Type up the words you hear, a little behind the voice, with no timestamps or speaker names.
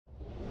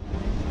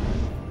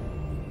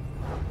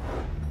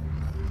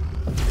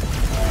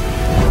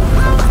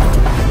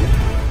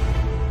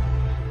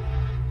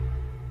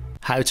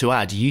how to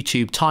add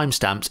YouTube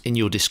timestamps in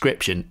your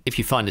description. If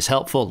you find this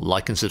helpful,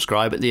 like and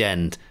subscribe at the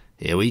end.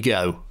 Here we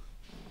go.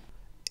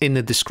 In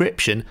the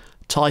description,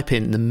 type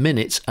in the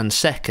minutes and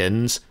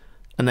seconds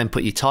and then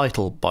put your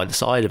title by the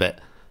side of it.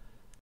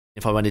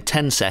 If I wanted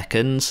 10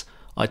 seconds,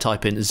 I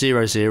type in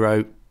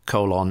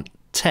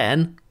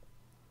 00:10.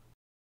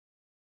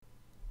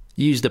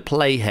 Use the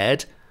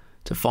playhead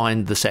to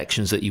find the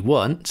sections that you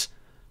want,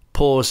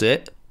 pause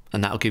it,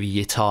 and that'll give you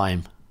your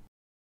time.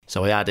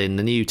 So I add in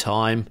the new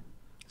time,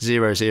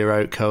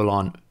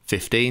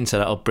 00:15, so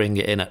that'll bring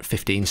it in at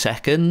 15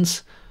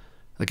 seconds.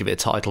 I'll give it a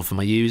title for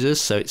my users,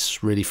 so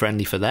it's really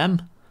friendly for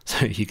them.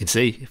 So you can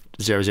see,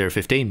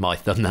 00:15, my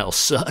thumbnails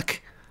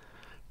suck.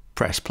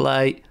 Press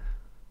play.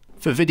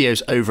 For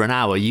videos over an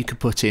hour, you could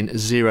put in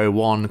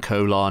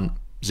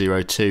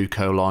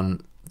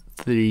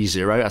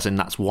 01:02:30, as in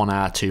that's 1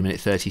 hour, 2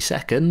 minutes, 30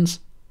 seconds.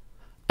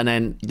 And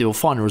then your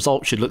final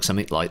result should look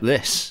something like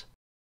this.